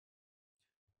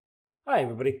Hi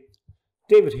everybody,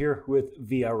 David here with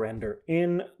VR Render.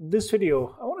 In this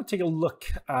video, I want to take a look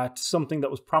at something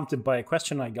that was prompted by a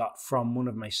question I got from one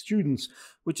of my students,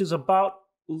 which is about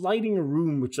lighting a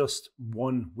room with just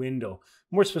one window.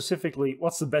 More specifically,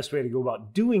 what's the best way to go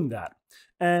about doing that?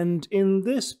 And in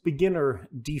this beginner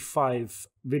D5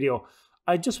 video,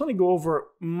 I just want to go over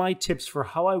my tips for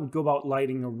how I would go about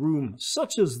lighting a room,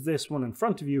 such as this one in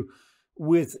front of you,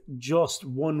 with just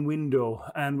one window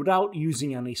and without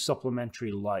using any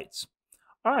supplementary lights.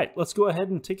 All right, let's go ahead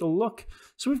and take a look.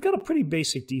 So we've got a pretty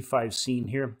basic D5 scene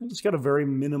here. It's got a very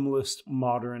minimalist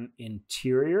modern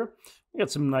interior. We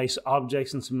got some nice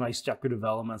objects and some nice decorative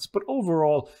elements, but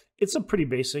overall, it's a pretty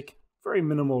basic, very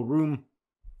minimal room.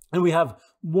 And we have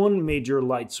one major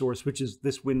light source, which is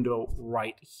this window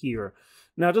right here.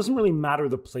 Now, it doesn't really matter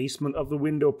the placement of the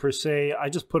window per se. I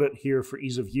just put it here for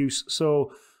ease of use.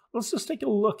 So let's just take a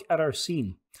look at our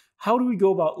scene. How do we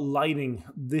go about lighting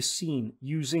this scene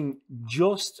using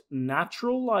just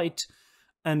natural light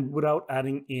and without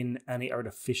adding in any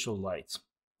artificial lights?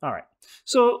 All right,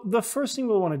 so the first thing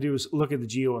we'll want to do is look at the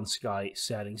GeoSky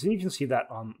settings, and you can see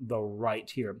that on the right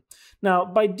here. Now,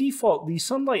 by default, the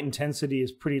sunlight intensity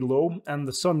is pretty low, and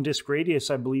the sun disk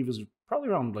radius, I believe, is probably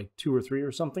around like 2 or 3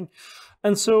 or something.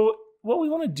 And so what we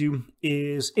want to do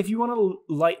is, if you want to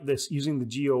light this using the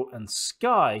Geo and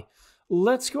Sky,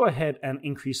 let's go ahead and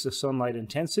increase the sunlight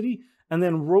intensity and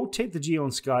then rotate the Geo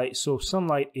and Sky so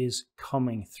sunlight is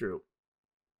coming through.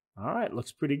 All right,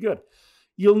 looks pretty good.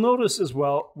 You'll notice as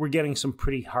well, we're getting some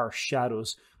pretty harsh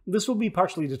shadows. This will be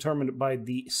partially determined by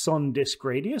the sun disk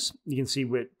radius. You can see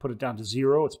we put it down to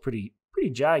 0. It's pretty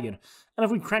jagged. And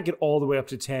if we crank it all the way up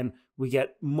to 10, we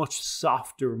get much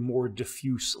softer, more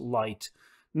diffuse light.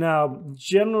 Now,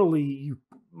 generally,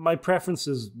 my preference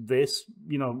is this,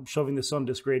 shoving the sun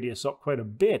disk radius up quite a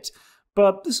bit,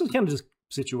 but this is kind of just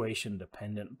situation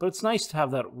dependent. But it's nice to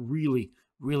have that really,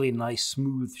 really nice,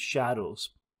 smooth shadows.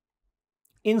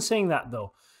 In saying that,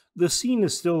 though, the scene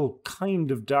is still kind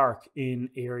of dark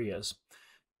in areas.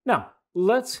 Now,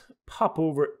 let's pop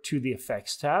over to the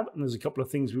Effects tab, and there's a couple of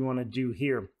things we want to do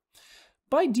here.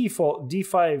 By default,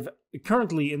 D5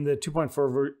 currently in the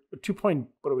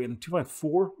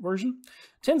 2.4 version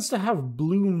tends to have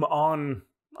bloom on.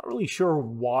 Not really sure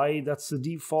why that's the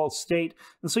default state,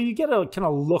 and so you get a kind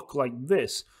of look like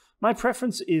this. My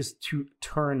preference is to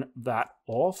turn that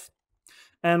off,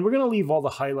 and we're going to leave all the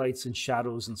highlights and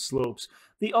shadows and slopes.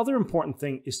 The other important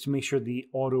thing is to make sure the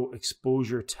auto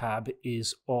exposure tab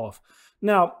is off.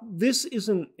 Now, this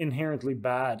isn't inherently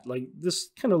bad. Like, this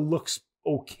kind of looks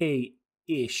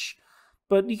okay-ish.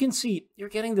 But you can see you're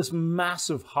getting this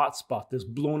massive hotspot, this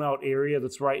blown out area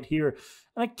that's right here,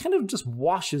 and it kind of just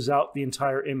washes out the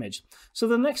entire image. So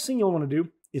the next thing you'll want to do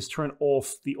is turn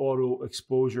off the auto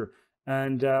exposure.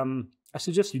 And I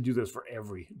suggest you do this for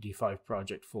every D5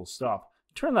 project, full stop.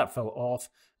 Turn that fella off,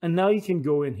 and now you can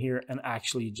go in here and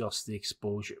actually adjust the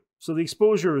exposure. So the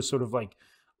exposure is sort of like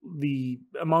the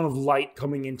amount of light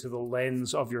coming into the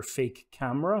lens of your fake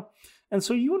camera. And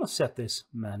so you want to set this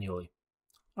manually.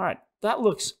 All right, that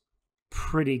looks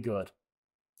pretty good.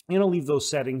 I'm going to leave those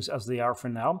settings as they are for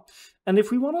now. And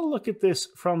if we want to look at this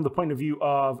from the point of view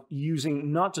of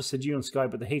using not just the Geo and Sky,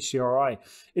 but the HDRI,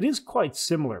 it is quite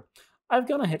similar. I've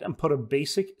gone ahead and put a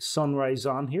basic sunrise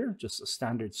on here, just a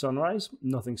standard sunrise,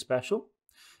 nothing special.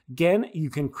 Again, you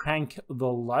can crank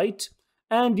the light,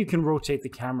 and you can rotate the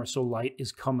camera so light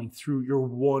is coming through your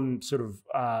one sort of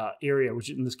area, which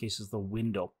in this case is the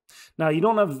window. Now, you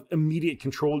don't have immediate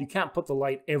control. You can't put the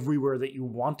light everywhere that you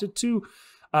want it to.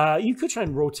 You could try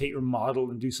and rotate your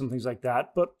model and do some things like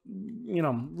that, but,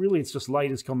 really it's just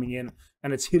light is coming in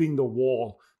and it's hitting the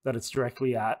wall that it's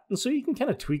directly at. And so you can kind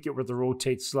of tweak it with the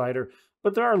rotate slider,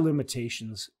 but there are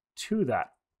limitations to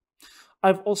that.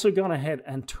 I've also gone ahead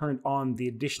and turned on the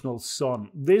additional sun.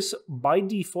 This, by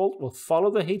default, will follow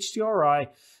the HDRI,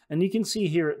 and you can see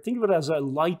here, think of it as a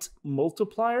light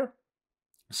multiplier.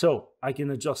 So I can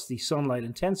adjust the sunlight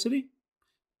intensity,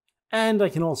 and I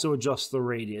can also adjust the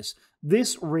radius.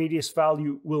 This radius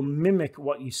value will mimic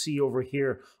what you see over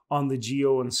here on the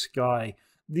Geo and Sky.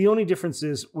 The only difference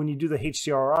is when you do the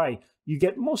HDRI, you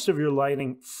get most of your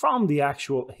lighting from the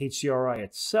actual HDRI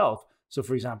itself. So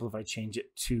for example, if I change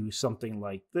it to something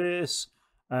like this,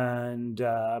 and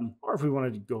or if we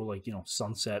wanted to go like,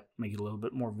 sunset, make it a little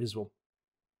bit more visual.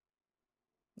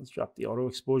 Let's drop the auto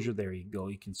exposure. There you go.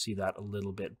 You can see that a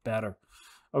little bit better.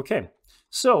 Okay,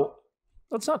 so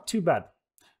that's not too bad.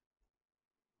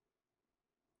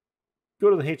 Go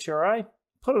to the HDRI,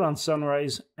 put it on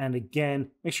sunrise, and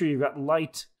again, make sure you've got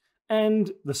light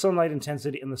and the sunlight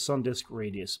intensity and the sun disk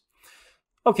radius.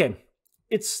 Okay,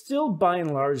 it's still by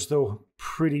and large, though,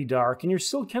 pretty dark and you're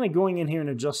still kind of going in here and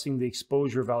adjusting the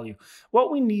exposure value,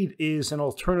 what we need is an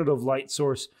alternative light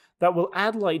source that will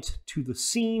add light to the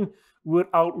scene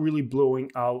without really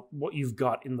blowing out what you've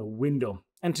got in the window.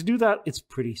 And to do that, it's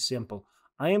pretty simple.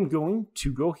 I am going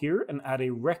to go here and add a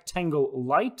rectangle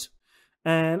light,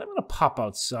 and I'm going to pop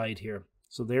outside here.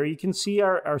 So there you can see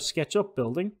our SketchUp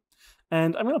building.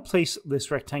 And I'm going to place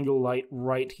this rectangle light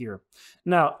right here.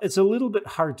 Now, it's a little bit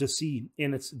hard to see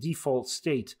in its default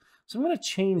state. So I'm going to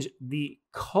change the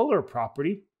color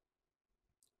property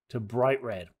to bright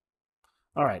red.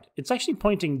 All right, it's actually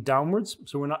pointing downwards,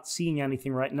 so we're not seeing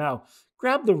anything right now.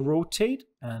 Grab the rotate,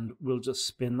 and we'll just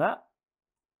spin that.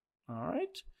 All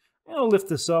right, I'll lift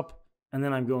this up, and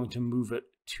then I'm going to move it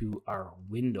to our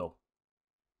window.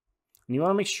 And you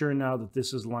want to make sure now that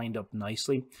this is lined up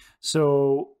nicely.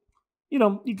 So, you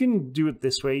know, you can do it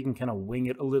this way. You can kind of wing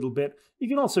it a little bit. You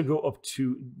can also go up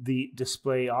to the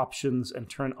display options and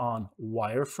turn on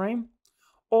wireframe,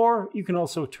 or you can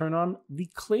also turn on the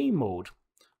clay mode.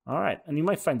 All right, and you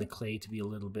might find the clay to be a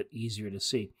little bit easier to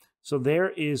see. So there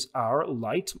is our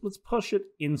light. Let's push it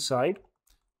inside,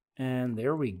 and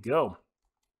there we go.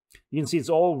 You can see it's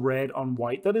all red on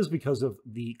white. That is because of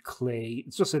the clay.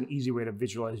 It's just an easy way to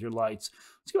visualize your lights.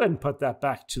 Let's go ahead and put that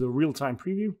back to the real-time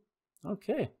preview.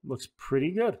 Okay, looks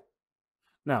pretty good.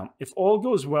 Now, if all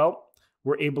goes well,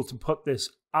 we're able to put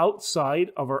this outside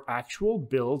of our actual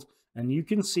build, and you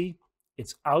can see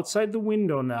it's outside the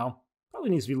window now.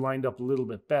 Probably needs to be lined up a little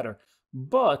bit better,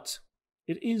 but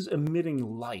it is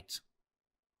emitting light.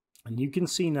 And you can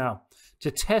see now,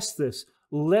 to test this,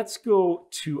 let's go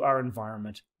to our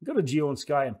environment. Go to Geo and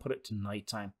Sky and put it to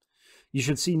nighttime. You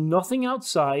should see nothing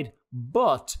outside,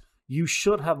 but you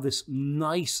should have this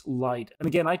nice light. And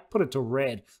again, I put it to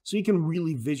red, so you can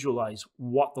really visualize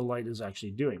what the light is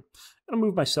actually doing. I'm gonna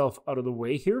move myself out of the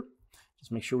way here.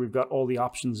 Just make sure we've got all the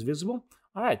options visible.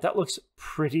 All right, that looks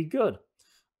pretty good.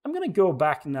 I'm gonna go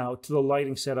back now to the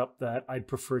lighting setup that I'd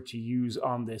prefer to use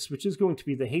on this, which is going to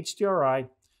be the HDRI,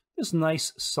 this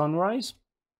nice sunrise.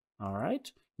 All right,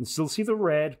 you can still see the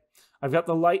red. I've got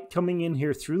the light coming in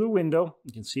here through the window.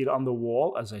 You can see it on the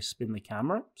wall as I spin the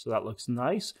camera, so that looks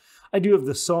nice. I do have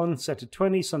the sun set to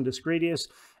 20, sun disk radius.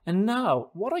 And now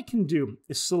what I can do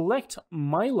is select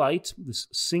my light, this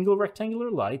single rectangular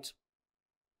light.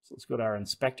 So let's go to our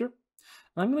inspector.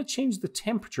 And I'm going to change the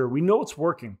temperature. We know it's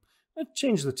working. Let's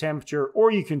change the temperature,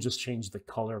 or you can just change the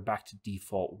color back to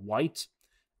default white.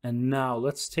 And now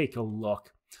let's take a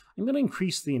look. I'm going to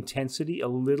increase the intensity a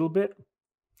little bit.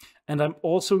 And I'm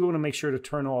also going to make sure to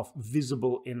turn off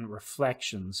visible in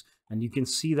reflections. And you can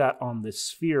see that on this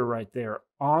sphere right there.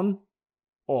 On,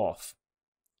 off,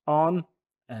 on,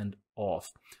 and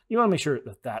off. You want to make sure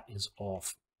that that is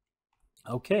off.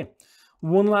 Okay.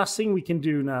 One last thing we can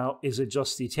do now is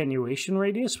adjust the attenuation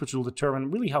radius, which will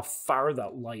determine really how far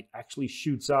that light actually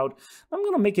shoots out. I'm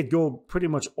going to make it go pretty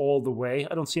much all the way.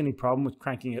 I don't see any problem with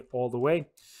cranking it all the way.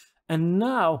 And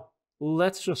now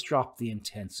let's just drop the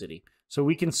intensity. So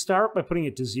we can start by putting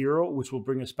it to 0, which will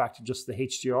bring us back to just the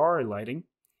HDRI lighting.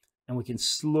 And we can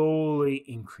slowly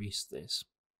increase this.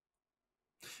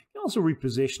 You can also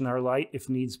reposition our light if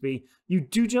needs be. You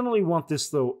do generally want this,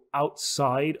 though,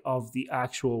 outside of the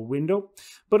actual window.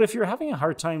 But if you're having a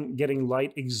hard time getting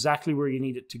light exactly where you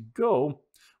need it to go,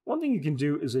 one thing you can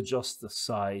do is adjust the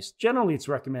size. Generally, it's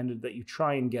recommended that you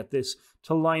try and get this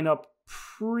to line up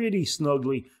pretty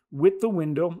snugly with the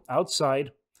window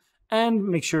outside, and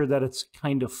make sure that it's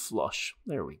kind of flush.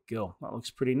 There we go. That looks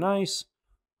pretty nice.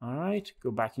 All right,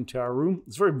 go back into our room.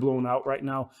 It's very blown out right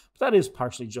now, but that is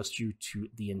partially just due to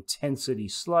the intensity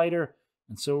slider.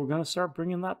 And so we're going to start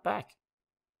bringing that back.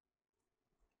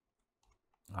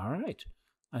 All right,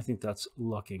 I think that's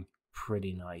looking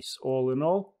pretty nice. All in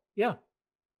all, yeah.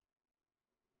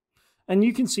 And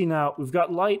you can see now we've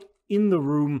got light in the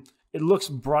room. It looks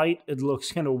bright, it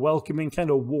looks kind of welcoming,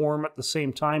 kind of warm at the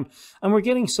same time, and we're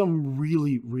getting some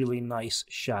really, really nice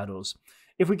shadows.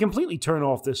 If we completely turn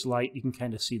off this light, you can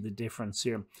kind of see the difference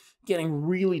here. Getting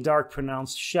really dark,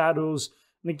 pronounced shadows.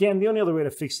 And again, the only other way to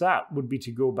fix that would be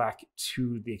to go back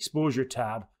to the exposure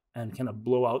tab and kind of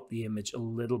blow out the image a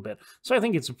little bit. So I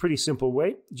think it's a pretty simple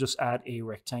way. Just add a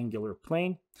rectangular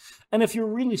plane. And if you're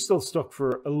really still stuck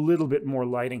for a little bit more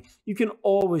lighting, you can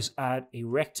always add a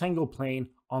rectangle plane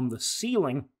on the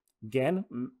ceiling. Again,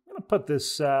 I'm going to put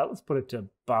this, let's put it to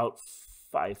about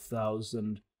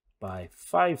 5,000 by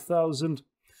 5,000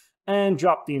 and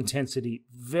drop the intensity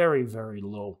very, very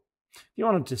low. If you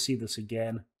wanted to see this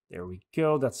again, there we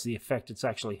go. That's the effect it's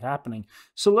actually happening.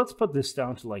 So let's put this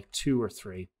down to like 2 or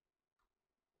 3.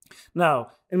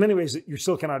 Now, in many ways, you're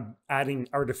still kind of adding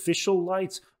artificial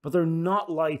lights, but they're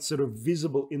not lights that are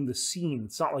visible in the scene.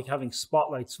 It's not like having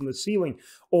spotlights from the ceiling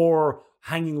or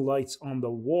hanging lights on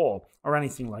the wall or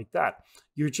anything like that.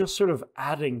 You're just sort of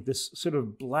adding this sort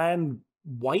of bland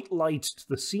white light to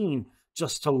the scene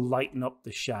just to lighten up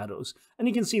the shadows. And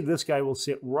you can see this guy will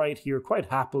sit right here quite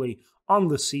happily on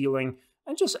the ceiling,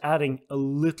 and just adding a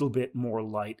little bit more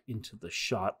light into the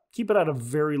shot. Keep it at a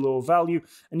very low value,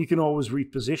 and you can always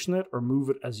reposition it or move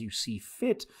it as you see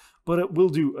fit, but it will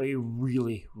do a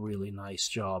really, really nice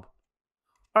job.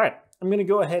 All right, I'm going to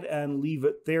go ahead and leave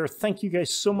it there. Thank you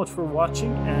guys so much for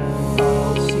watching, and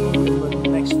I'll see you in the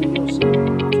next video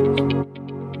soon.